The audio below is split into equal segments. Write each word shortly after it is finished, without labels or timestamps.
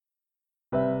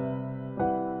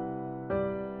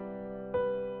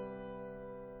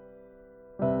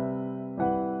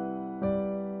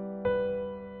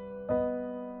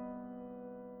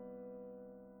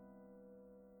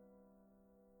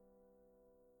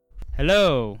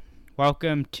Hello,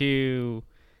 welcome to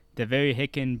the Very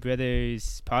Hicken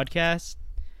Brothers podcast.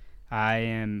 I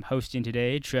am hosting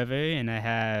today, Trevor, and I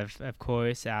have, of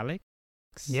course, Alex.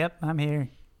 Yep, I'm here.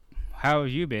 How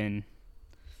have you been?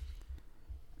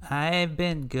 I've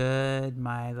been good.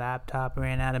 My laptop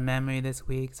ran out of memory this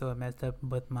week, so it messed up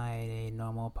with my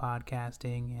normal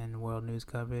podcasting and world news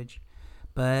coverage.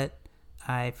 But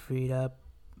I freed up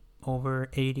over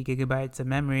 80 gigabytes of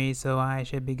memory, so I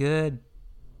should be good.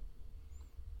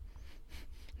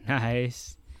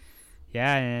 Nice.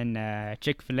 Yeah, and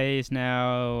Chick-fil-A is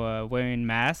now wearing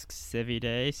masks every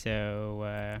day,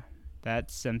 so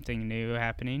that's something new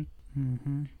happening.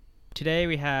 Mm-hmm. Today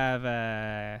we have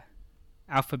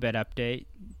alphabet update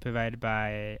provided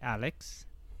by Alex,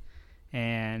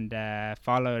 and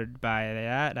followed by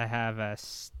that I have a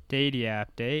Stadia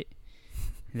update.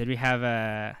 And then we have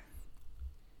a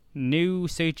new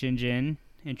search engine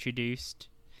introduced.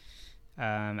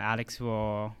 Alex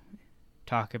will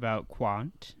talk about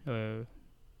Quant, or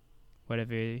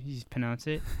whatever you pronounce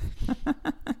it.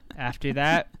 After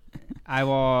that, I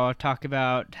will talk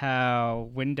about how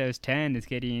Windows 10 is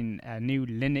getting a new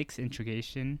Linux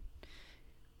integration.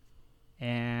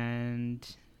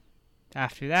 And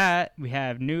after that, we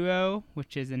have Nuro,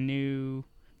 which is a new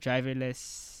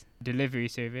driverless delivery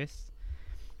service.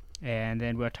 And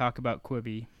then we'll talk about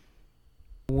Quibi.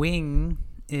 Wing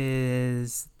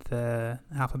is the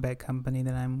alphabet company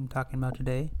that I'm talking about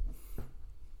today.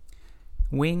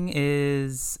 Wing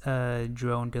is a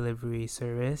drone delivery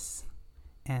service,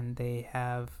 and they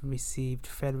have received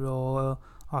federal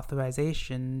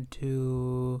authorization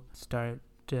to start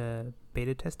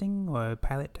beta testing or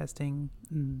pilot testing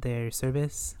their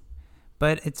service.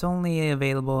 But it's only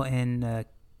available in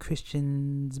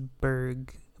Christiansburg,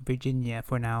 Virginia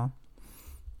for now.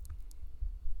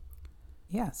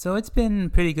 Yeah, so it's been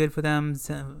pretty good for them.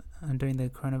 So, during the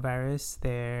coronavirus,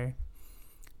 their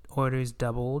orders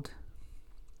doubled.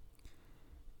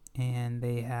 And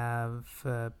they have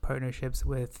partnerships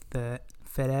with the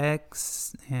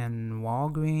FedEx and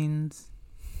Walgreens.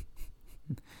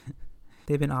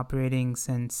 They've been operating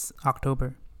since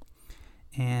October.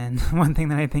 And one thing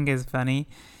that I think is funny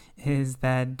is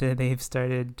that they've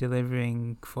started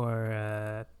delivering for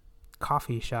a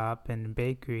coffee shop and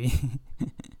bakery.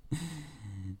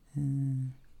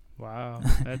 Wow,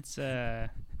 that's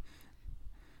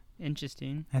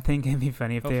interesting. I think it'd be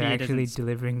funny if Hopefully they're it actually doesn't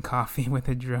delivering coffee with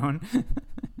a drone.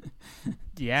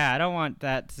 Yeah, I don't want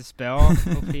that to spell.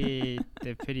 Hopefully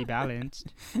they're pretty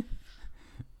balanced.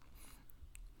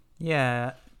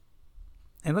 Yeah,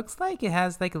 it looks like it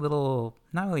has like a little,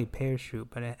 not really parachute,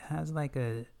 but it has like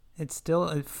it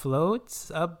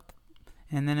floats up,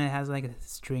 and then it has like a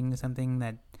string or something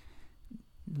that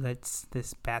lets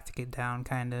this basket down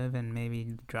kind of, and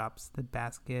maybe drops the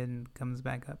basket and comes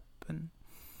back up. And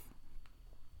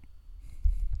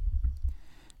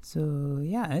so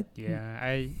yeah,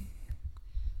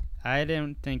 I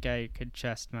don't think I could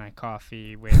trust my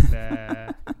coffee with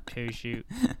a parachute.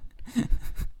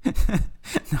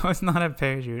 No, it's not a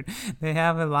parachute. They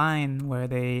have a line where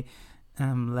they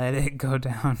let it go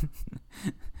down.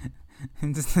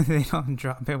 And they don't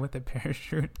drop it with a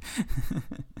parachute.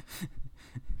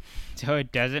 So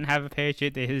it doesn't have a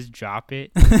parachute, they just drop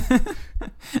it?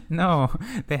 No,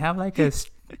 they have like a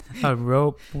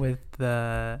rope with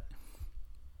the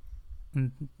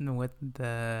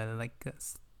like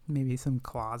maybe some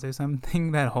claws or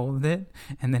something that hold it,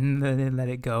 and then they let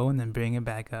it go and then bring it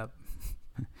back up.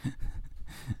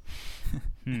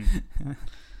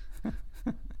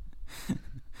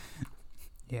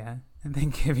 Yeah, I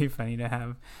think it'd be funny to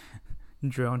have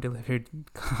drone delivered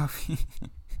coffee.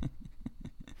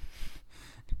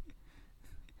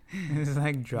 It's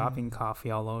like dropping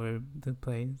coffee all over the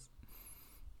place.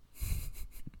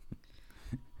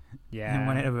 Yeah. And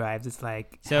when it arrives, it's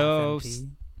like so half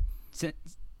empty.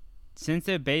 Since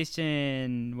they're based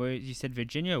in, where you said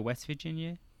Virginia or West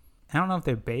Virginia? I don't know if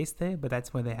they're based there, but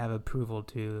that's where they have approval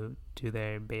to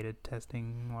their beta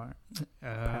testing or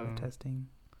pilot testing.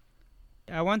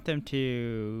 I want them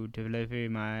to deliver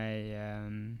my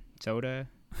soda.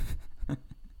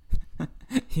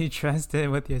 You trust it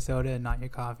with your soda and not your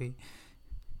coffee.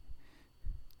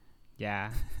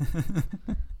 Yeah.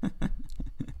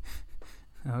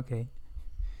 Okay.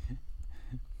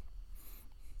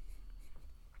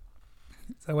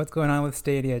 So what's going on with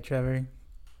Stadia, Trevor?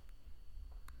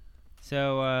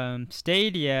 So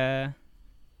Stadia,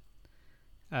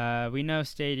 we know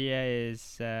Stadia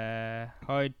is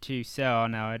hard to sell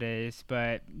nowadays,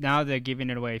 but now they're giving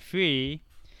it away free.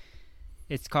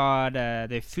 It's called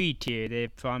the free tier.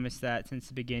 They've promised that since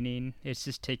the beginning. It's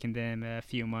just taken them a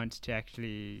few months to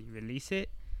actually release it.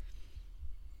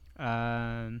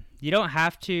 You don't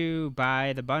have to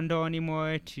buy the bundle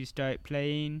anymore to start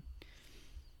playing.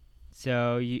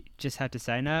 So you just have to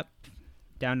sign up,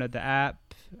 download the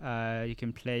app. You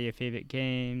can play your favorite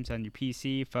games on your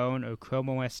PC, phone, or Chrome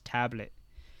OS tablet.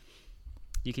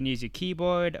 You can use your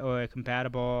keyboard or a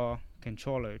compatible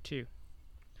controller too.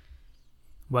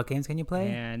 What games can you play?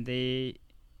 And you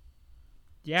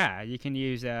can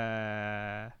use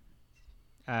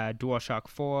DualShock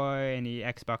 4, any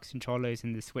Xbox controllers,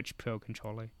 and the Switch Pro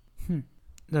controller.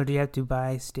 Or do you have to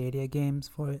buy Stadia games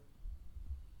for it?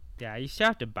 Yeah, you still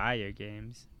have to buy your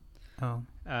games. Oh.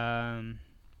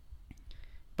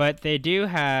 But they do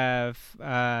have,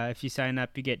 if you sign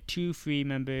up, you get 2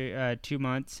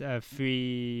 months of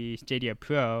free Stadia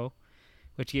Pro,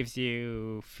 which gives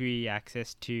you free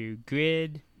access to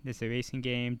Grid. There's a racing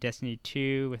game, Destiny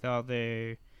 2, with all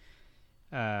their,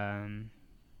 I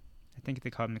think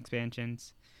they call them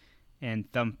expansions,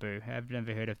 and Thumper. I've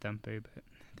never heard of Thumper, but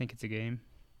I think it's a game.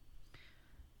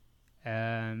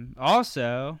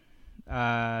 Also,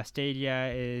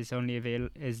 Stadia is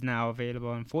now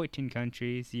available in 14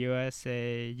 countries: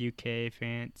 USA, UK,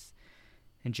 France,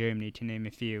 and Germany, to name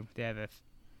a few. They have a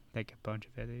bunch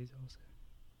of others also.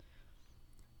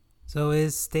 So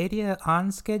is Stadia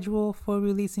on schedule for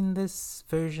releasing this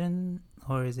version,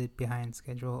 or is it behind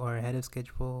schedule or ahead of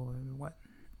schedule, or what?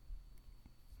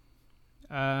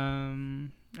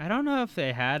 I don't know if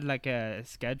they had like a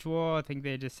schedule. I think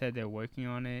they just said they're working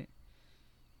on it.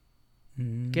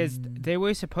 Because they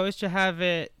were supposed to have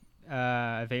it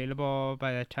available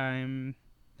by the time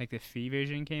like the free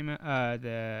version came out.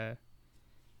 The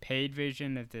paid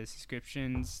version of the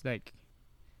subscriptions, like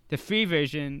the free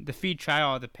version, the free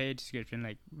trial, the paid subscription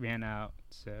like ran out.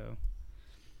 So,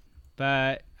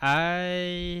 but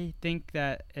I think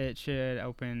that it should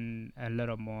open a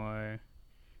little more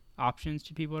options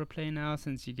to people to play now,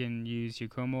 since you can use your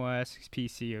Chrome OS,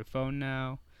 PC, or phone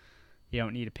now. You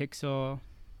don't need a Pixel.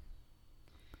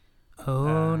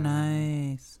 Oh,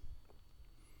 nice.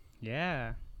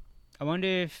 Yeah. I wonder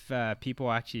if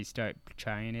people actually start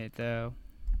trying it, though.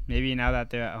 Maybe now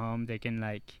that they're at home, they can,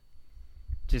 like,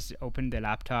 just open their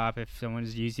laptop if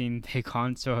someone's using their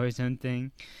console or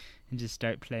something, and just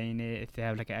start playing it if they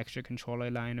have, like, an extra controller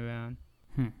lying around.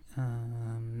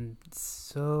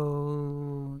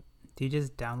 So, do you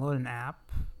just download an app,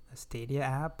 a Stadia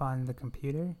app on the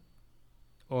computer?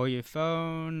 Or your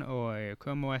phone, or your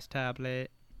Chrome OS tablet.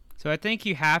 So I think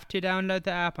you have to download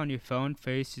the app on your phone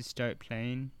first to start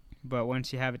playing. But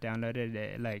once you have it downloaded,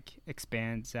 it like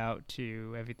expands out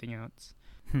to everything else.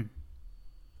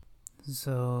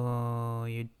 So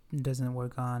it doesn't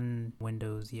work on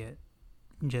Windows yet,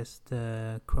 just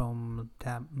the Chrome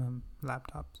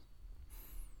laptops.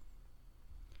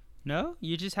 No,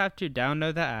 you just have to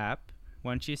download the app.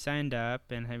 Once you signed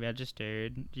up and have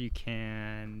registered, you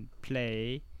can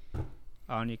play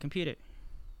on your computer.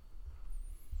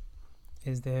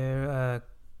 Is there a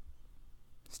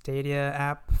Stadia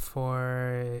app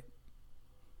for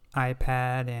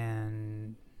iPad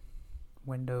and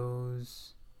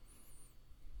Windows?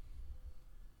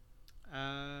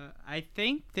 I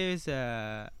think there's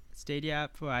a Stadia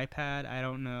app for iPad. I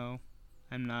don't know.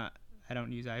 I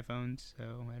don't use iPhones, so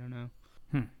I don't know.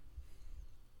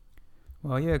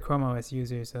 Well, you're a Chrome OS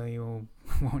user, so you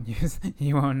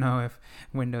won't know if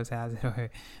Windows has it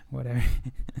or whatever.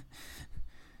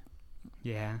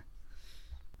 Yeah.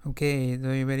 Okay,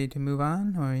 so you ready to move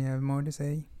on, or you have more to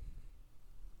say?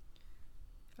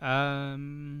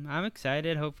 I'm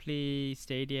excited. Hopefully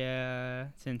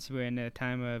Stadia, since we're in a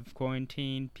time of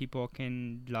quarantine, people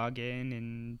can log in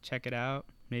and check it out.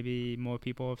 Maybe more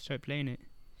people start playing it.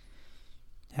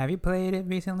 Have you played it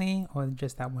recently, or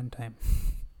just that one time?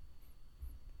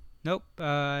 Nope.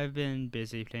 I've been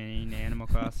busy playing Animal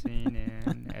Crossing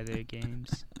and other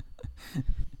games.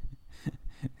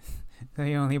 So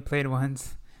you only played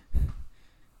once?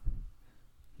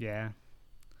 Yeah.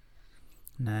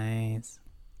 Nice.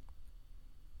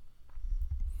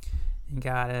 You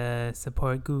gotta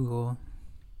support Google.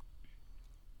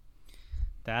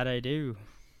 That I do.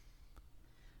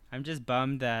 I'm just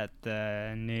bummed that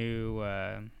the new,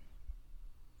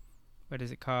 what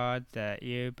is it called? The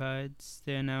earbuds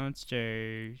they announced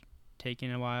are taking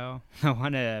a while. I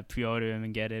want to pre-order them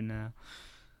and get in now.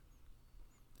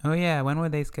 Oh yeah, when were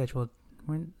they scheduled?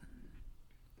 When?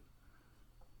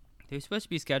 They're supposed to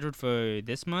be scheduled for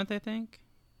this month, I think.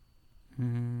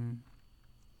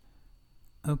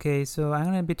 Okay, so I'm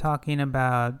gonna be talking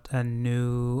about a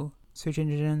new search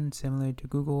engine similar to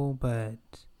Google,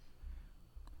 but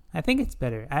I think it's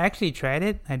better. I actually tried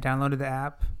it. I downloaded the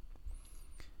app.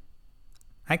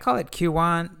 I call it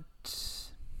Qwant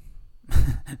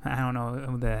I don't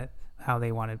know how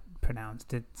they want it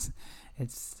pronounced. It's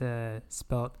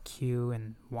spelled Q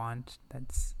and want.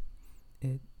 That's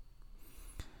it.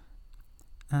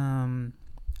 I'm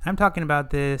talking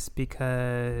about this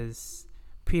because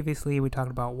previously we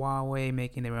talked about Huawei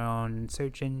making their own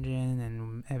search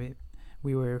engine, and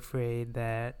we were afraid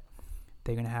that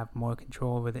they're going to have more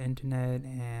control over the internet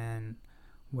and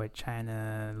what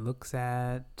China looks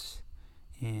at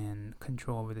and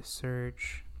control over the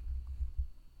search.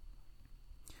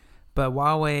 But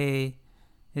Huawei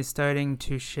is starting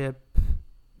to ship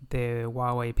their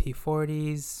Huawei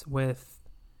P40s with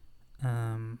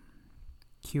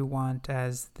QWant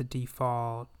as the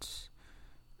default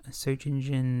search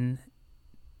engine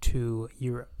to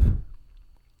Europe.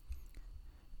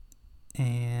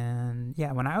 And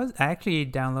yeah, I actually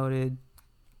downloaded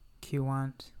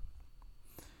QWant.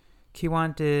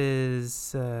 QWant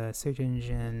is a search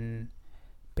engine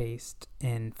based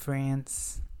in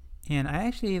France, and I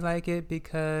actually like it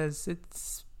because it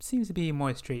seems to be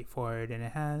more straightforward and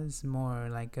it has more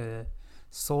like a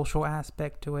social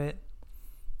aspect to it.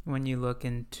 When you look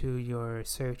into your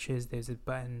searches, there's a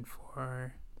button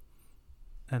for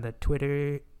the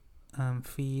Twitter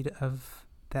feed of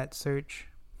that search,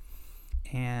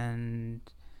 and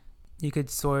you could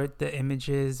sort the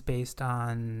images based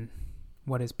on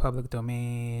what is public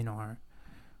domain or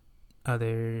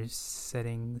other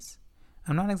settings.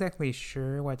 I'm not exactly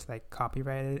sure what's like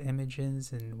copyrighted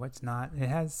images and what's not. It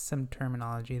has some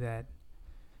terminology that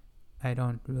I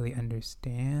don't really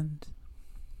understand,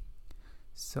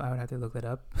 so I would have to look it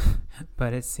up.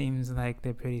 But it seems like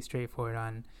they're pretty straightforward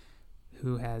on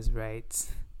who has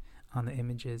rights on the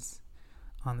images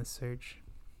on the search.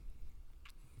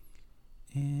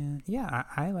 And yeah,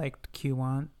 I liked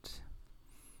QWant.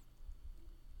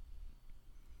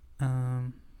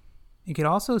 You could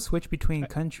also switch between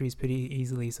countries pretty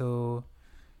easily. So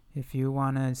if you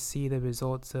want to see the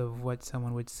results of what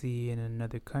someone would see in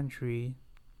another country,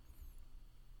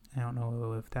 I don't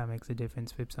know if that makes a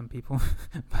difference for some people,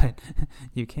 but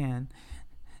you can.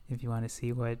 If you want to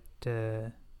see what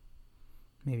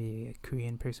maybe a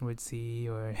Korean person would see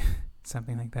or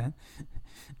something like that.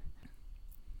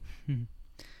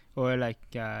 Or like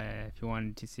if you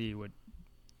wanted to see what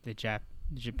the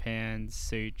Japan's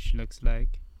search looks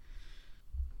like.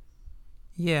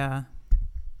 Yeah.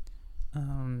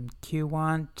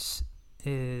 QWant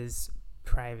is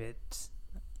private.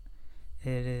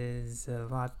 It is a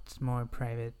lot more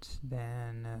private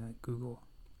than Google.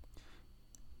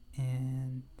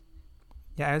 And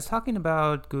yeah, I was talking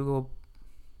about Google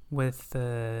with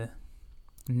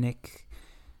Nick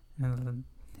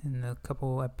in a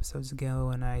couple episodes ago,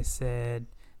 and I said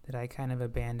that I kind of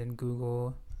abandoned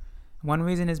Google. One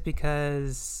reason is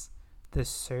because the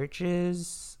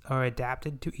searches are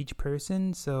adapted to each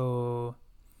person, so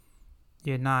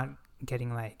you're not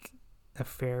getting like a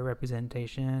fair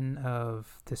representation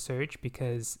of the search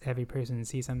because every person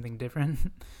sees something different.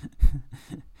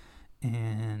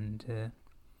 And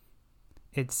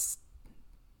it's,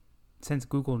 since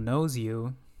Google knows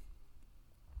you,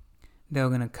 they're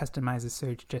going to customize the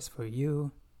search just for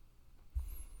you,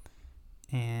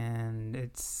 and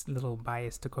it's a little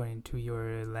biased according to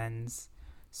your lens.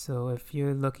 So if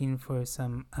you're looking for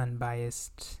some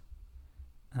unbiased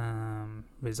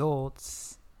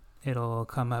results, it'll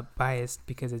come up biased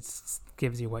because it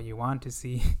gives you what you want to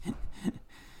see.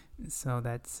 So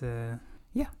that's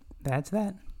that's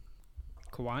that.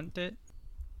 Quant it?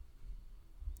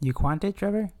 You quant it,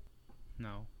 Trevor?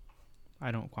 No,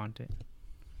 I don't quant it.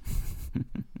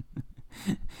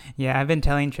 Yeah, I've been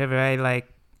telling Trevor I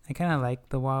kind of like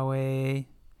the Huawei.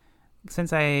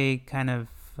 Since I kind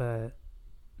of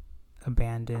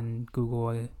abandoned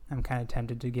Google, I'm kind of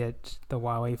tempted to get the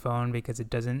Huawei phone because it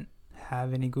doesn't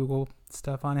have any Google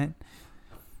stuff on it.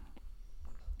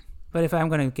 But if I'm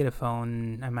going to get a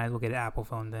phone, I might as well get an Apple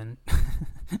phone then.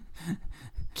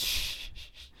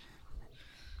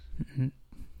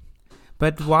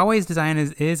 But Huawei's design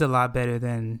is a lot better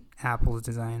than Apple's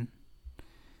design.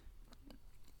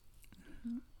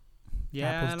 Yeah,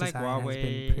 Apple's I like design has been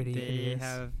Huawei. pretty They hideous.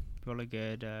 have really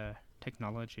good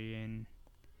technology, and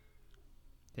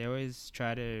they always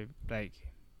try to like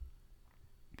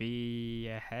be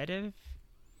ahead of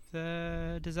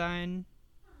the design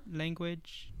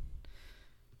language,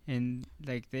 and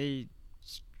like they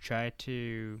try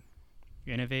to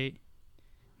innovate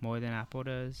more than Apple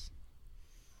does.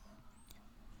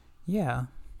 Yeah.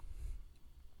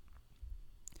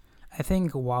 I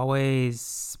think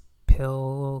Huawei's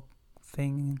pill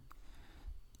thing,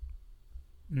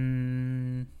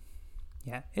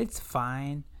 yeah, it's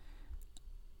fine,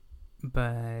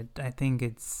 but I think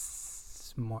it's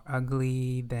looks more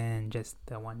ugly than just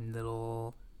the one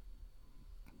little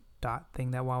dot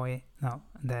thing that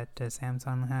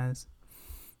Samsung has.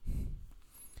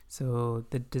 So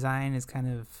the design is kind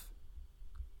of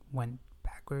went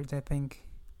backwards, I think.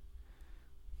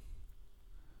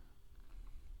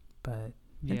 But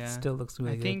it still looks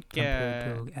really good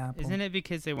compared to Apple. Isn't it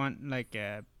because they want like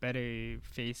a better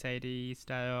Face ID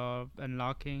style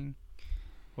unlocking,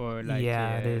 or like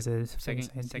there's a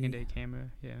secondary camera?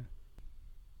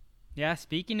 Yeah.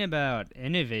 Speaking about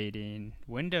innovating,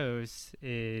 Windows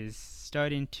is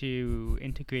starting to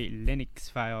integrate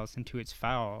Linux files into its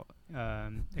file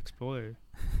explorer.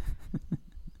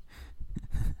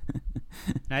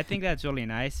 And I think that's really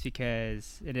nice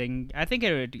because I think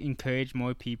it would encourage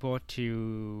more people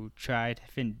to try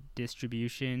different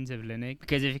distributions of Linux.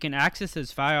 Because if you can access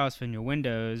those files from your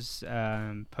Windows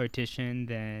partition,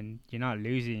 then you're not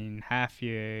losing half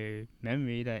your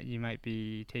memory that you might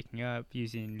be taking up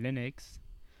using Linux.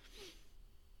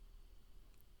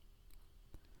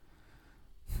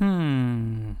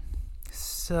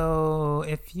 So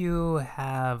if you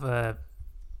have a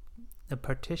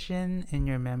partition in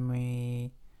your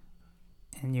memory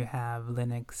and you have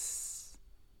Linux,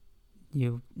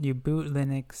 you boot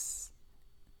Linux,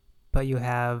 but you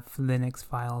have Linux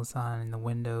files on the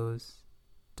Windows,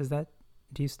 do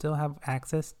you still have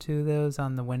access to those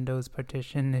on the Windows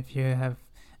partition if you're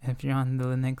on the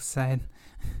Linux side?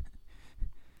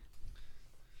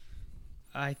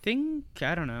 I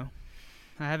don't know.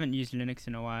 I haven't used Linux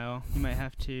in a while. You might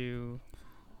have to.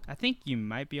 I think you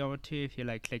might be able to if you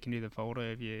like click into the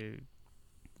folder of your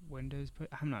Windows. But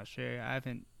I'm not sure. I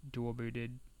haven't dual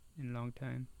booted in a long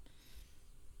time.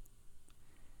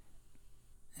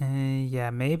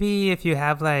 Maybe if you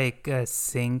have like a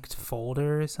synced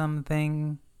folder or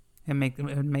something, it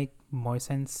would make more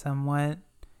sense somewhat.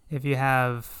 If you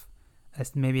have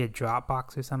maybe a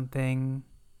Dropbox or something,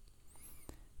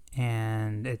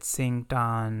 and it's synced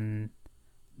on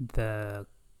the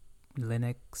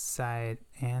Linux side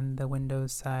and the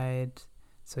Windows side,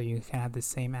 so you can have the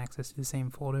same access to the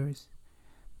same folders.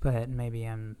 But maybe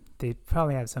they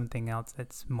probably have something else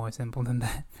that's more simple than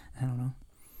that. I don't know.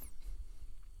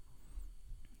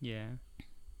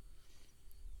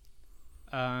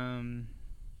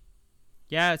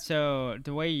 So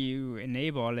the way you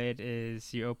enable it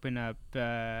is you open up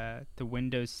the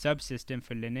Windows subsystem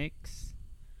for Linux,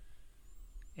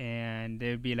 and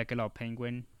there would be like a little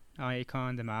penguin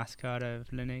icon, the mascot of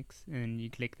Linux, and you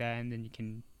click that, and then you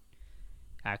can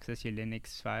access your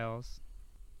Linux files.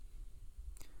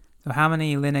 So how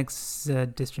many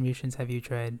Linux distributions have you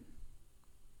tried?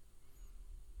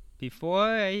 Before,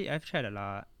 I've tried a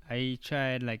lot. I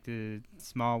tried like the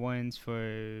small ones for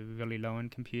really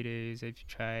low-end computers. I've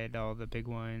tried all the big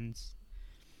ones,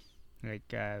 like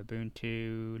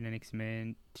Ubuntu, Linux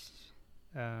Mint,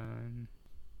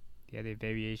 the other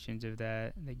variations of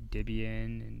that, like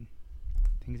Debian and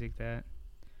things like that.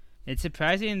 It's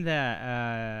surprising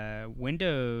that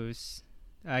Windows,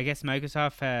 I guess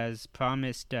Microsoft has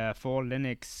promised full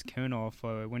Linux kernel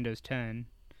for Windows 10.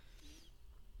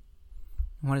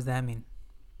 What does that mean?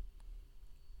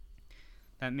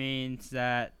 That means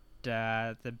that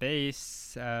the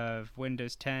base of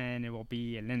Windows 10, it will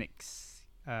be a Linux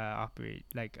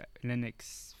like a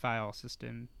Linux file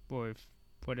system or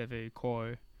whatever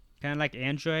core. Kind of like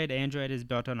Android. Android is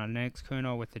built on a Linux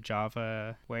kernel with a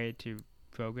Java way to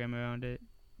program around it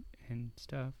and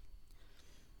stuff.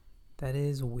 That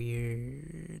is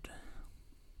weird.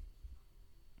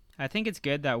 I think it's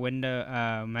good that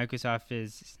Microsoft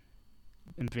is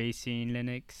embracing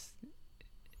Linux.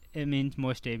 It means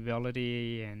more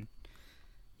stability, and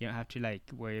you don't have to like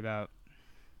worry about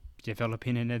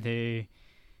developing another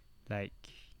like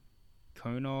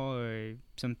kernel or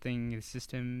something in the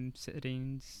system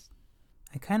settings.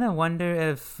 I kind of wonder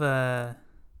if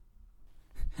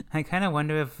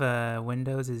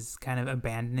Windows is kind of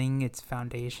abandoning its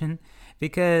foundation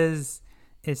because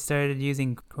it started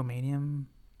using Chromium.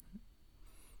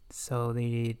 So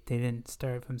they didn't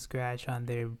start from scratch on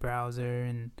their browser,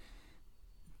 and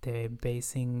they're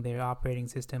basing their operating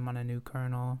system on a new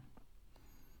kernel.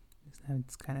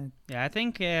 It's kind of... Yeah, I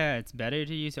think it's better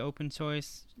to use open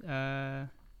source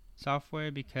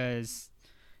software because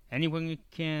anyone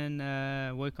can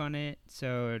work on it.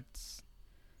 So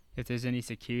if there's any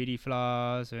security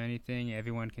flaws or anything,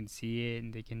 everyone can see it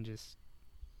and they can just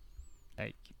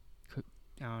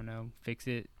fix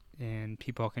it, and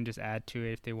people can just add to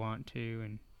it if they want to.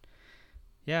 And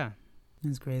yeah,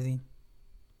 that's crazy.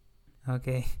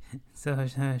 Okay, so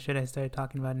should I start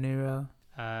talking about Neuro?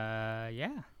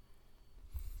 Yeah.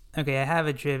 Okay, I have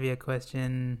a trivia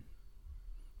question.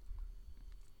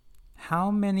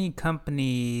 How many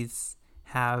companies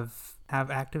have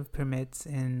active permits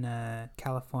in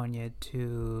California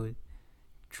to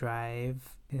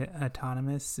drive an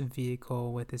autonomous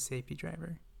vehicle with a safety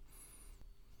driver?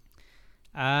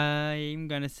 I'm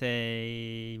gonna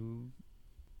say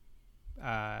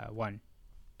one.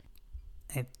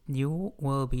 And you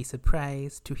will be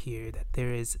surprised to hear that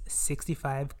there is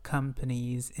 65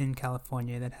 companies in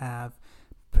California that have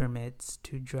permits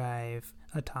to drive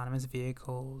autonomous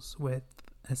vehicles with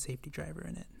a safety driver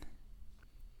in it.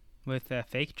 With a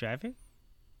fake driver?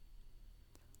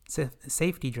 It's a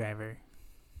safety driver.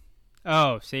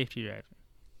 Oh, safety driver.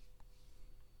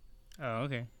 Oh,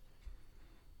 okay.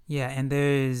 Yeah, and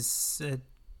there's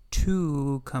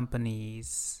 2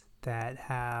 companies that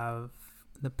have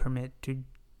the permit to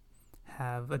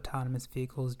have autonomous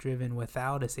vehicles driven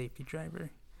without a safety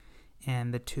driver.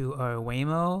 And the 2 are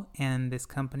Waymo and this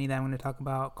company that I'm going to talk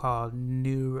about called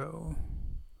Nuro.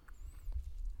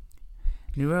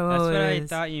 Nuro That's what I is...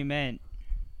 thought you meant.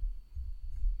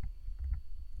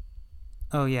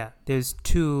 Oh, yeah. There's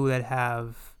 2 that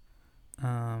have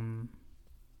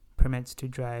permits to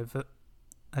drive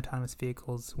autonomous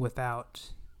vehicles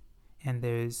without. And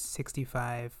there's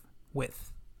 65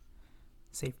 with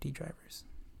safety drivers.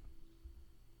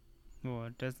 Well,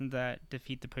 doesn't that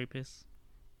defeat the purpose?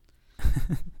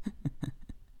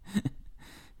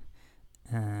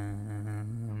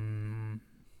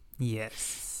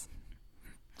 Yes.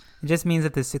 It just means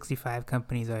that the 65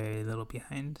 companies are a little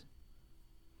behind.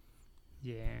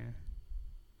 Yeah.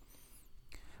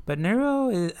 But Nuro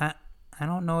is... I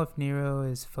don't know if Nuro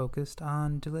is focused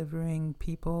on delivering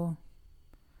people.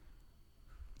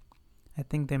 I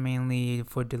think they're mainly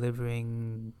for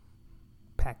delivering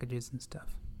packages and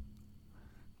stuff.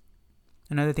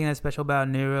 Another thing that's special about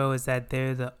Nuro is that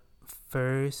they're the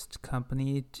first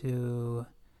company to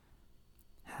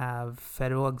have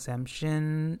federal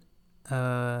exemption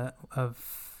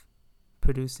of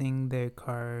producing their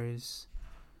cars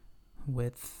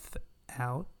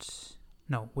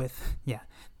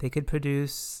they could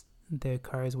produce their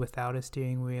cars without a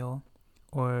steering wheel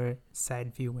or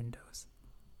side view windows.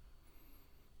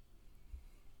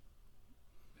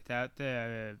 Without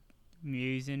the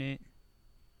mirrors in it?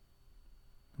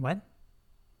 What?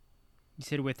 You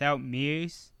said without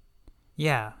mirrors?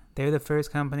 Yeah, they're the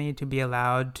first company to be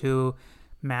allowed to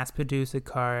mass produce a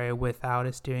car without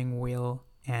a steering wheel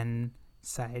and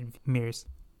side mirrors.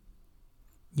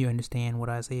 You understand what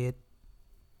I said?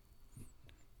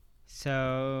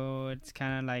 So it's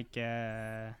kind of like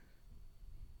a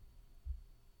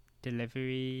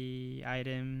delivery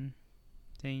item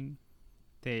thing.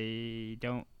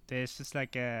 There's just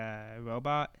like a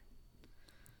robot.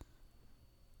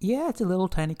 Yeah, it's a little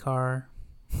tiny car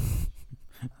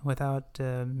without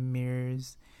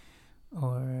mirrors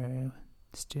or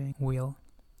steering wheel.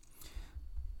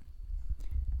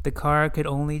 The car could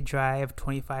only drive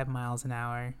 25 miles an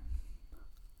hour.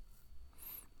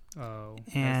 Oh.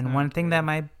 And one thing that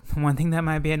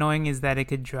might be annoying is that it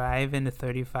could drive in a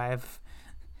 35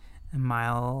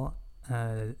 mile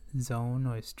zone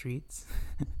or streets,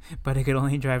 but it could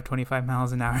only drive 25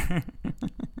 miles an hour.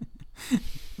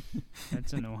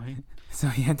 That's annoying. So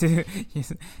you have to,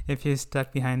 if you're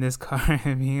stuck behind this car,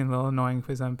 it'd be a little annoying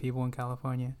for some people in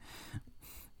California.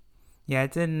 Yeah,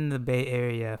 it's in the Bay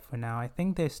Area for now. I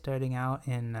think they're starting out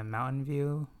in Mountain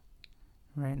View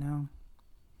right now.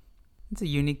 It's a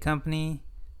unique company.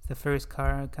 It's the first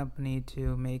car company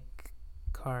to make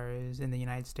cars in the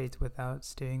United States without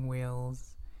steering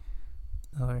wheels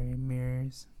or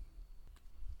mirrors.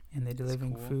 And they're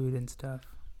delivering food and stuff.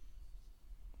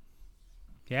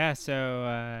 Yeah, so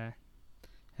I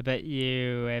bet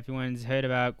everyone's heard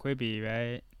about Quibi,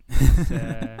 right?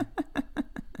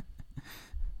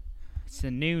 It's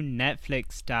a new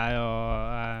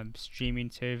Netflix-style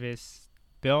streaming service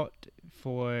built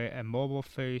for a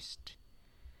mobile-first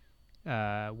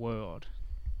world.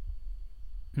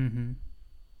 Mm-hmm.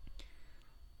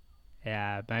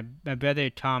 Yeah, my brother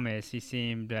Thomas, he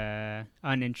seemed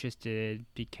uninterested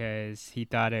because he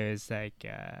thought it was like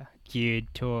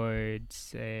geared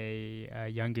towards a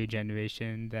younger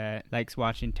generation that likes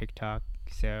watching TikTok.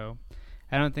 So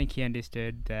I don't think he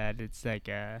understood that it's like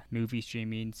a movie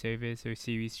streaming service or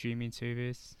series streaming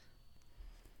service.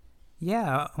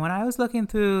 Yeah, when I was looking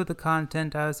through the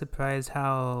content, I was surprised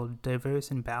how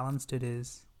diverse and balanced it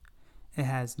is. It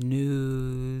has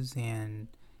news and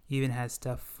even has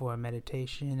stuff for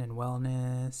meditation and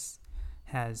wellness,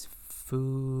 has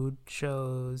food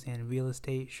shows and real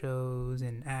estate shows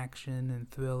and action and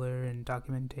thriller and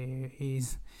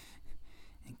documentaries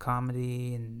and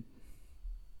comedy and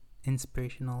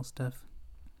inspirational stuff.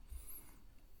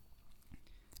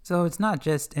 So it's not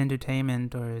just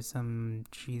entertainment or some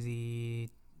cheesy.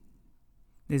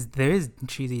 There is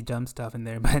cheesy dumb stuff in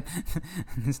there, but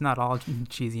it's not all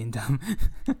cheesy and dumb.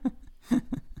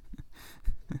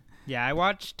 Yeah, I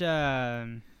watched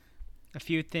a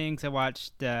few things. I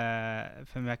watched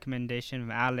from recommendation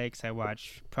from Alex. I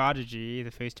watched Prodigy,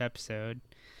 the first episode.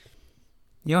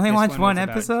 You only This watched one one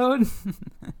was about- episode?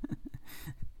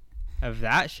 Of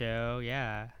that show,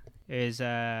 yeah, is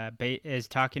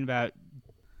talking about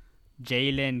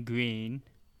Jalen Green.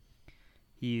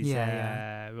 He's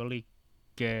a really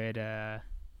good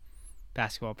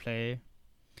basketball player.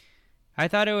 I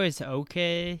thought it was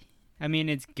okay. I mean,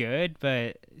 it's good,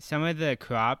 but some of the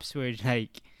crops were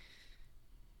like,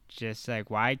 just like,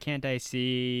 why can't I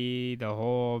see the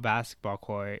whole basketball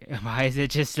court? Why is it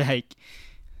just like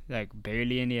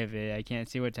barely any of it? I can't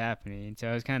see what's happening. So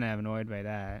I was kind of annoyed by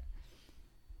that.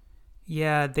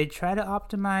 Yeah, they try to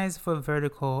optimize for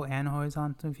vertical and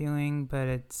horizontal viewing, but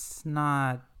it's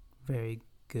not very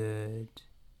good.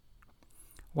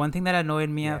 One thing that annoyed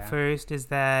me at Yeah. first is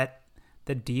that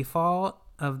the default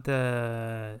of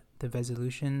the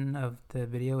resolution of the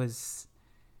video is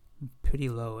pretty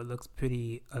low. It looks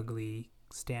pretty ugly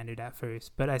standard at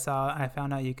first, but I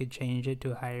found out you could change it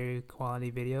to a higher quality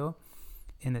video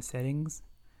in the settings,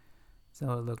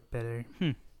 so it looked better.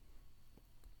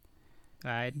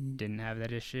 I didn't have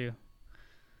that issue.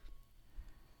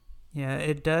 Yeah,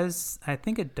 it does. I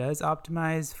think it does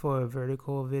optimize for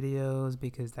vertical videos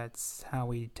because that's how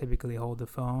we typically hold the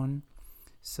phone.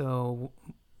 So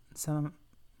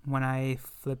when I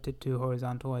flipped it to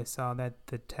horizontal, I saw that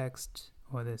the text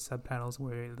or the subtitles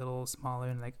were a little smaller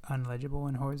and like unlegible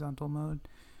in horizontal mode.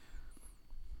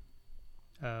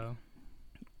 Oh.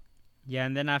 Yeah,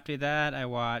 and then after that, I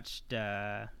watched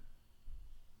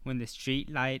When the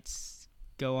Street Lights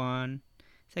Go On.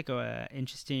 It's like a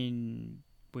interesting,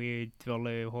 weird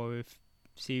thriller horror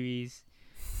series.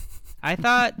 I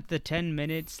thought the 10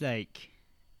 minutes like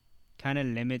kind of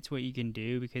limits what you can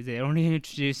do because they only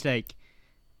introduced like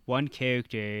one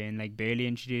character and like barely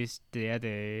introduced the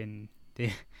other, and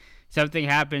something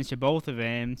happens to both of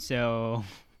them, so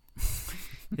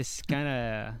it's kind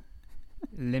of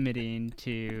limiting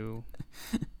to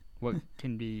what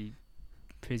can be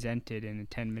presented in a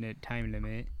 10-minute time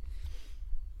limit.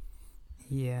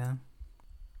 Yeah.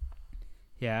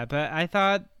 Yeah, but I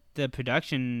thought the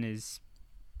production is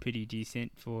pretty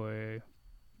decent for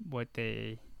what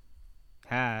they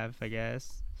have, I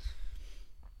guess.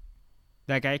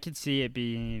 Like, I could see it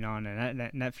being on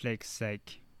a Netflix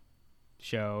like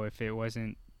show if it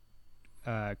wasn't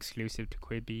exclusive to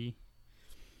Quibi.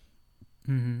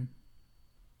 Mhm.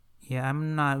 Yeah,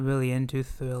 I'm not really into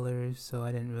thrillers, so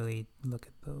I didn't really look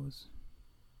at those.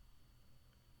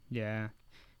 Yeah.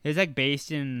 It's like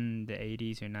based in the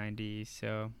 80s or 90s,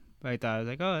 so I thought I was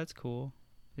like, oh, that's cool.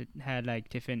 It had like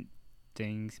different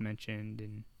things mentioned,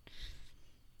 and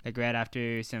like right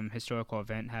after some historical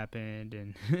event happened,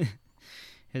 and it's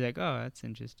like, oh, that's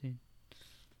interesting.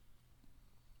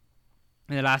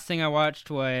 And the last thing I watched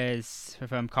was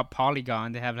from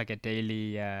Polygon. They have like a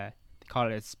daily, they call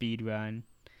it a speed run.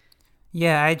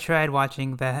 Yeah, I tried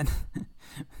watching that,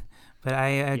 but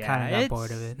I Yeah, kind of got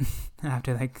bored of it's- it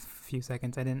after like a few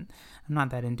seconds. I'm not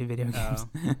that into video games.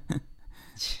 Oh.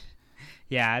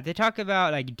 Yeah, they talk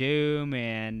about like Doom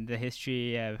and the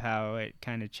history of how it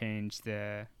kind of changed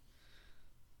the,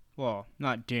 well,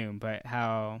 not Doom, but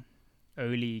how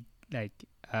early like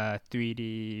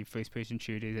 3D first person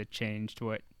shooters had changed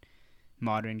what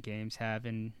modern games have,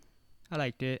 and I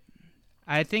liked it.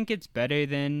 I think it's better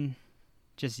than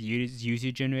just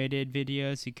user generated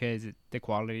videos because the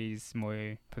quality is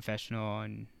more professional,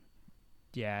 and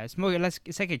yeah, it's more or less,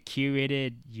 it's like a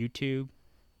curated YouTube,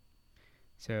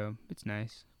 so it's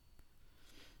nice.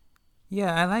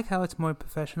 Yeah, I like how it's more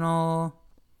professional,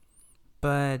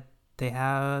 but they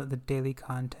have the daily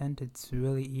content. It's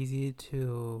really easy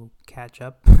to catch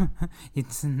up.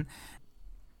 it's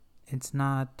it's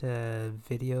not a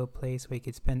video place where you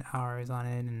could spend hours on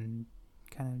it and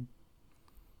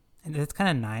it's kind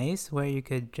of nice where you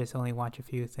could just only watch a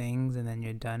few things and then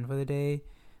you're done for the day.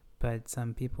 But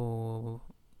some people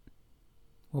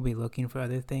will be looking for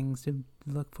other things to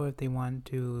look for if they want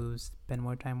to spend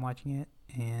more time watching it.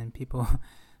 And people,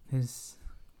 there's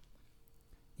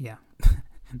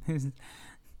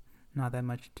not that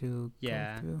much to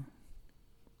Yeah. go through.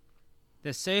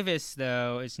 The service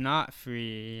though is not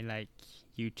free like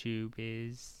YouTube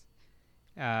is.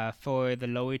 For the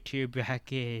lower tier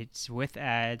brackets with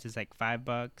ads is like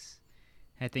 $5.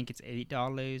 I think it's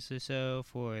 $8 or so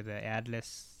for the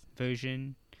adless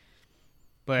version.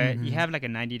 But you Mhm. have like a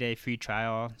 90-day free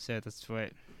trial, so that's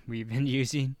what we've been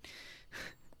using.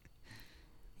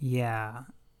 Yeah,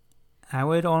 I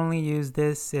would only use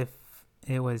this if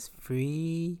it was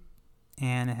free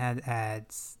and it had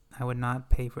ads. I would not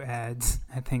pay for ads.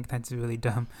 I think that's really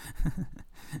dumb.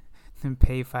 And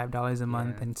pay $5 a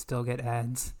month Yeah. and still get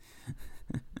ads.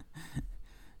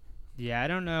 Yeah, I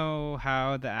don't know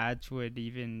how the ads would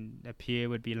even appear.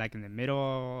 Would be like in the middle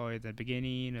or the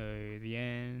beginning or the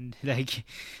end. Like,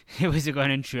 was it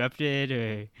going interrupted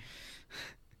or?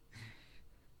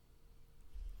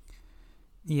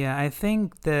 Yeah, I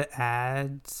think the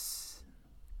ads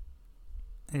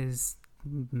is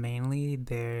mainly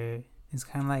there. It's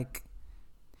kind of like,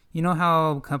 you know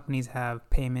how companies have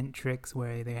payment tricks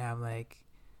where they have like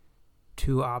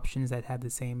two options that have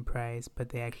the same price, but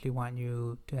they actually want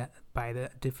you to buy the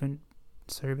different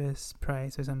service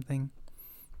price or something.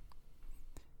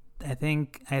 I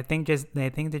think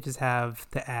they just have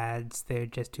the ads there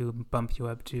just to bump you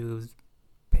up to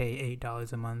pay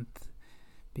 $8 a month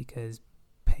because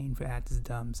paying for ads is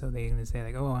dumb. So they're gonna say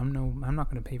like, oh, I'm not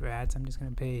gonna pay for ads. I'm just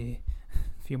gonna pay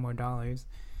a few more dollars.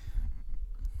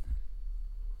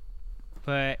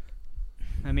 But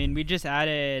I mean, we just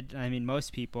added. I mean,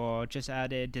 most people just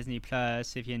added Disney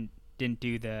Plus. If you didn't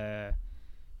do the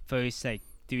first like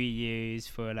 3 years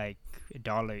for like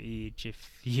 $1 each,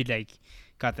 if you like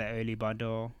got the early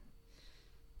bundle,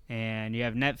 and you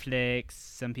have Netflix.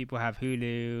 Some people have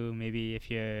Hulu. Maybe if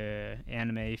you're an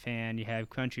anime fan, you have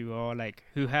Crunchyroll. Like,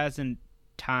 who hasn't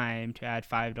time to add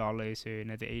 $5 or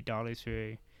another $8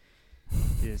 for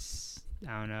this?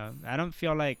 I don't know. I don't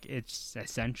feel like it's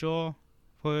essential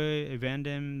for a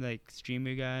random like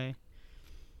streamer guy.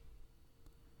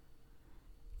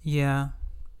 Yeah,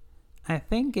 I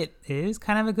think it is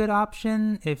kind of a good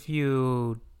option if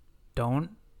you don't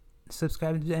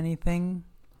subscribe to anything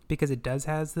because it does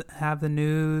have the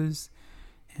news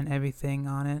and everything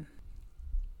on it.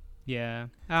 Yeah,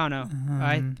 I don't know.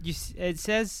 Um, It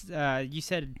says you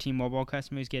said T-Mobile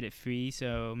customers get it free,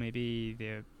 so maybe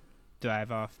they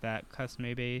thrive off that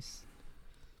customer base.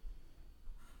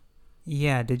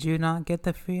 yeah, did you not get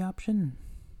the free option?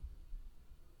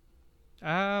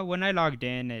 When I logged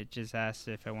in, it just asked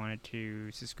if I wanted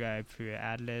to subscribe through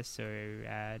Adless or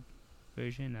ad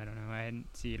version. I don't know. I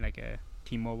didn't see like a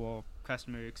T-Mobile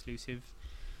customer exclusive.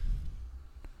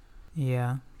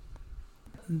 Yeah.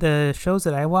 The shows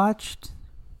that I watched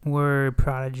were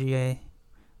Prodigy.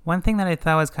 One thing that I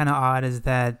thought was kind of odd is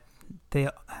that they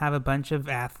have a bunch of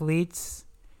athletes.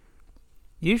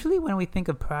 Usually, when we think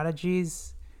of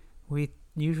prodigies, we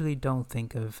usually don't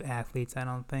think of athletes, I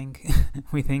don't think.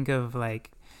 We think of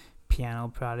like piano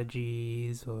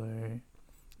prodigies or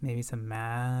maybe some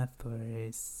math or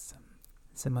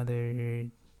some other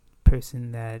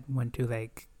person that went to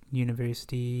like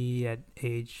university at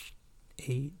age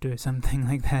 8 or something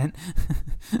like that.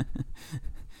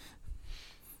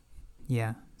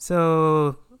 Yeah.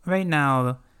 So right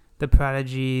now, the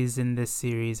prodigies in this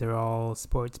series are all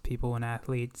sports people and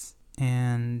athletes.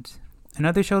 And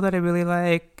another show that I really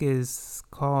like is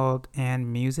called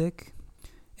And Music.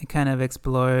 It kind of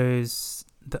explores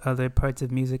the other parts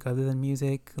of music other than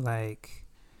music, like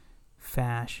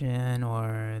fashion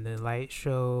or the light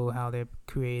show, how they're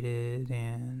created,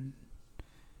 and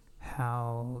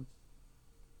how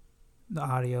the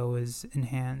audio is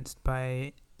enhanced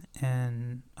by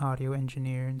an audio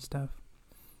engineer and stuff.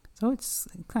 So it's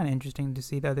kind of interesting to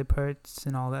see the other parts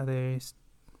and all the other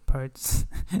parts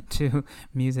to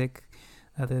music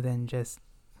other than just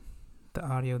the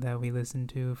audio that we listen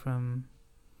to from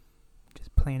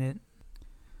just playing it.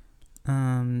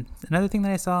 Another thing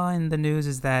that I saw in the news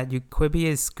is that Quibi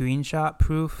is screenshot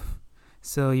proof,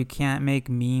 so you can't make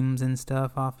memes and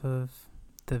stuff off of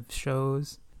the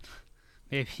shows.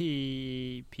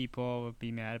 Maybe people would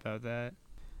be mad about that.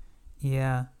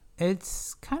 Yeah,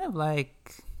 it's kind of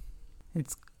like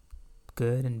it's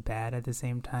good and bad at the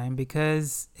same time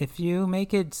because if you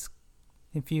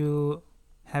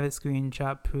have it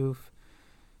screenshot proof,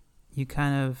 you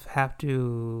kind of have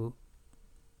to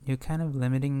you're kind of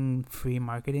limiting free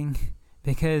marketing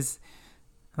because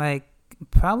like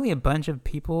probably a bunch of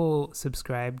people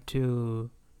subscribe to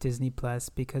Disney Plus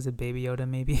because of Baby Yoda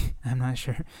maybe. I'm not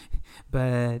sure.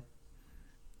 But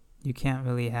you can't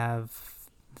really have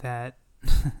that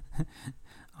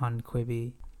on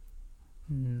Quibi.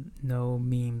 No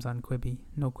memes on Quibi.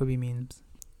 No Quibi memes.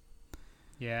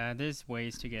 Yeah, there's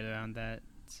ways to get around that.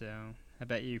 So I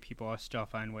bet you people still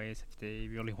find ways if they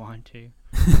really want to.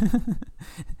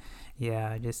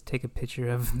 Yeah, just take a picture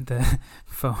of the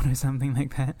phone or something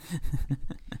like that.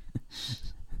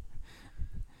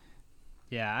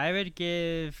 Yeah, I would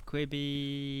give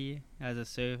Quibi as a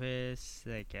service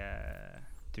like a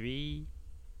 3.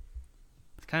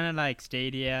 It's kind of like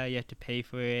Stadia. You have to pay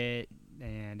for it,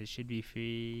 and it should be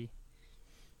free.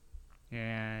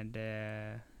 And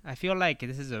I feel like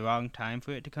this is the wrong time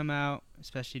for it to come out,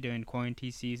 especially during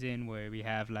quarantine season where we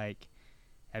have like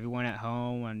everyone at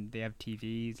home and they have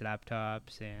TVs,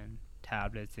 laptops, and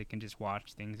tablets they can just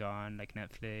watch things on, like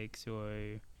Netflix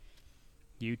or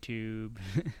YouTube.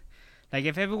 Like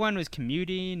if everyone was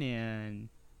commuting and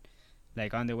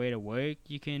like on their way to work,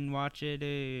 you can watch it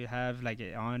or have like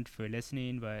it on for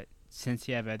listening. But since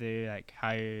you have other like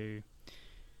higher,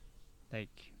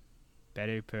 like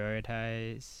better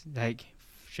prioritize like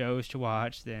shows to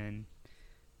watch, then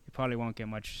you probably won't get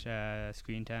much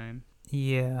screen time.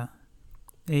 Yeah.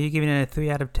 Are you giving it a 3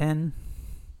 out of 10?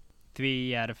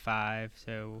 3 out of 5,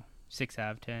 so 6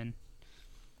 out of 10.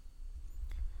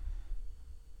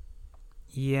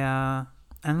 Yeah.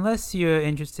 Unless you're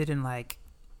interested in like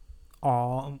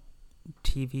all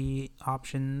TV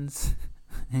options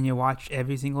and you watch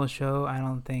every single show, I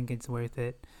don't think it's worth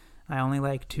it. I only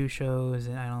like 2 shows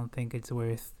and I don't think it's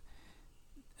worth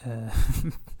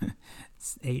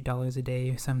it's $8 a day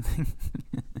or something.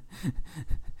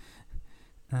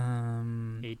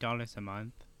 $8 a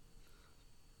month.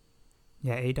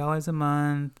 Yeah, $8 a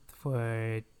month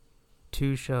for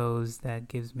 2 shows. That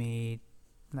gives me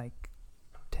like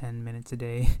 10 minutes a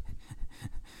day.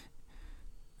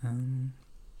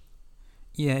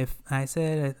 Yeah, if I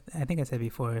said, I think I said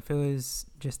before, if it was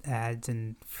just ads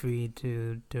and free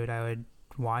to do it, I would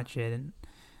watch it. And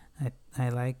I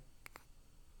like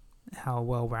how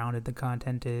well-rounded the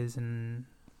content is. And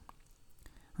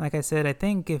like I said, I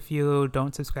think if you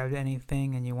don't subscribe to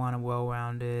anything and you want a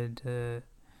well-rounded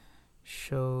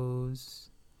shows,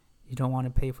 you don't want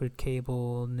to pay for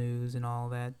cable news and all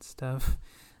that stuff,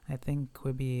 I think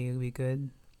would be good.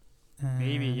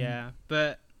 Maybe, yeah.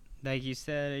 But like you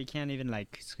said, you can't even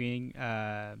like screen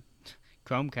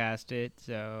Chromecast it,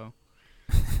 so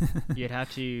you'd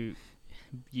have to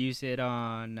use it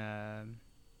on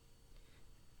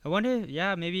I wonder,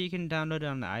 yeah, maybe you can download it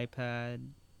on the iPad.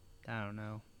 I don't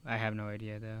know. I have no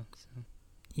idea though. So.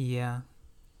 Yeah.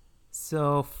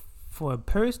 So for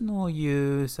personal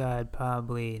use, I'd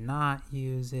probably not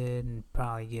use it and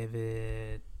probably give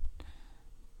it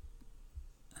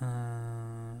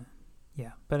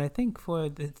yeah, but I think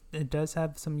for it does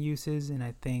have some uses, and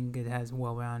I think it has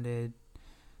well-rounded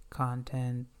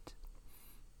content.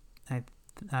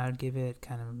 I'd give it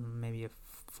kind of maybe a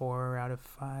 4 out of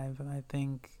 5, I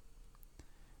think.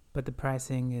 But the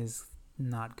pricing is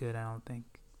not good, I don't think.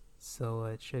 So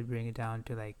it should bring it down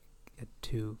to like a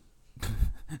 2.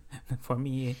 For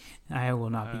me, I will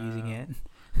not be using it.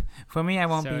 For me, I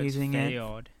won't be using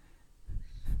it.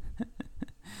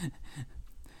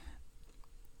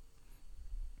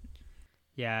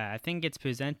 Yeah, I think it's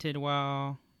presented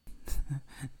well.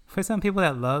 For some people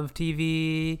that love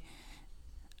TV,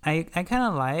 I kind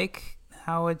of like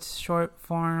how it's short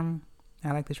form.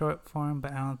 I like the short form,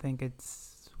 but I don't think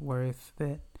it's worth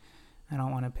it. I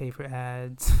don't want to pay for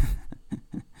ads.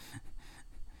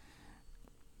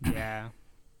 Yeah.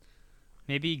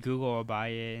 Maybe Google will buy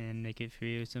it and make it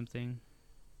free or something.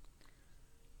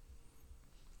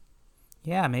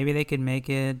 Yeah, maybe they could make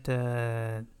it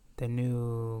the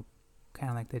new kind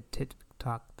of like the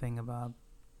TikTok thing about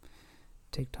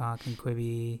TikTok and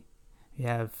Quibi. You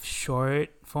have short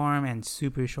form and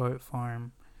super short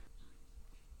form.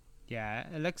 Yeah,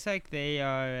 it looks like they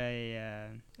are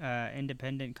a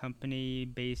independent company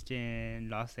based in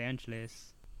Los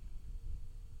Angeles.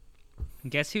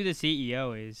 Guess who the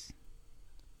CEO is?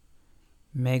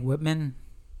 Meg Whitman.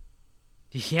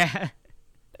 Yeah.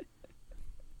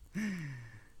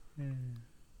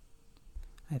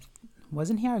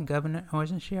 Wasn't he our governor?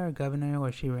 Wasn't she our governor,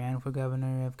 or she ran for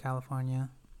governor of California?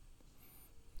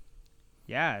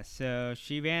 Yeah, so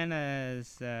she ran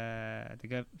as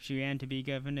she ran to be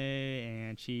governor,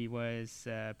 and she was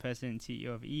president and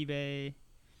CEO of eBay.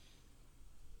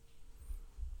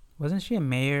 Wasn't she a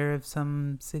mayor of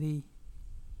some city?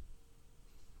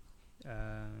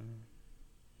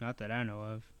 Not that I know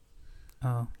of.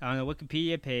 Oh. On the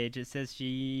Wikipedia page, it says she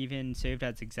even served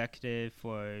as executive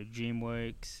for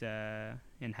DreamWorks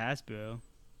and Hasbro.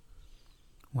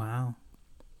 Wow.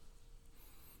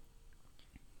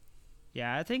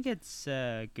 Yeah, I think it's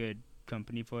a good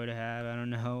company for her to have. I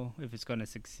don't know if it's going to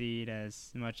succeed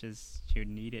as much as she would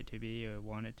need it to be or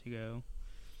want it to go.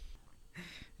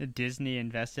 Disney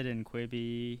invested in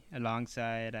Quibi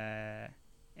alongside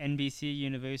NBC,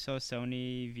 Universal,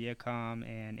 Sony, Viacom,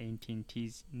 and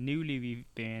AT&T's newly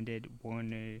rebranded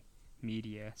Warner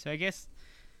Media. So I guess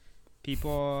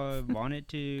people want it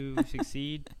to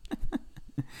succeed.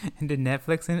 And did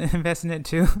Netflix invest in it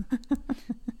too?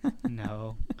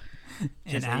 No. And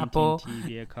Just Apple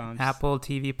AT&T Viacom. Apple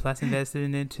TV Plus invested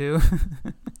in it too.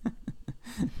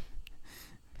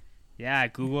 Yeah,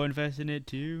 Google invested in it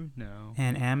too. No.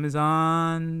 And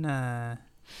Amazon.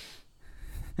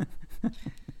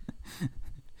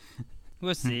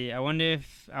 We'll see. I wonder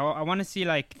if I want to see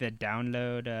like the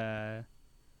download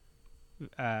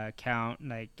count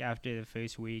like after the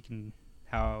first week and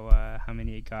how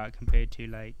many it got compared to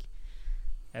like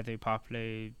other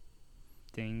popular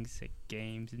things like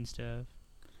games and stuff.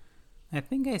 I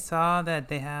think I saw that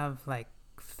they have like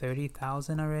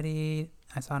 30,000 already.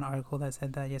 I saw an article that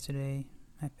said that yesterday,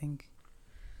 I think.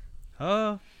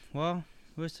 Oh, well,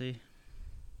 we'll see.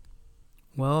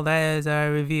 Well, that is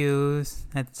our reviews.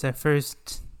 That's our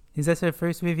first. Is this our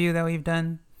first review that we've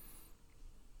done?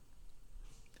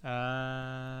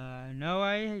 No,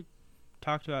 I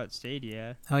talked about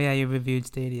Stadia. Oh yeah, you reviewed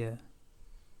Stadia.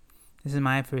 This is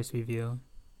my first review.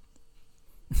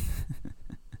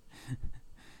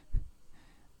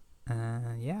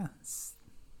 Yeah.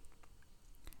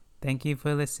 Thank you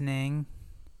for listening.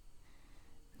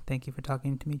 Thank you for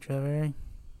talking to me, Trevor.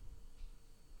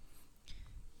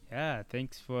 Yeah,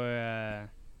 thanks for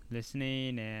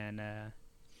listening, and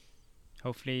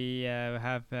hopefully we'll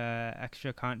have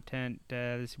extra content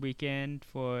this weekend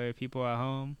for people at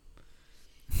home.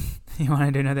 You want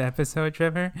to do another episode,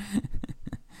 Trevor?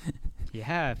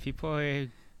 Yeah, people are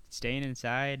staying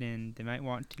inside and they might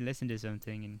want to listen to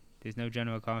something, and there's no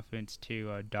general conference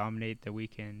to dominate the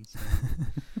weekends. So.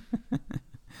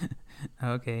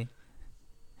 Okay.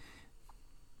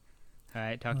 All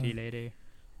right, talk to you later.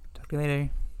 Talk to you later.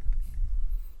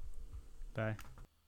 Bye.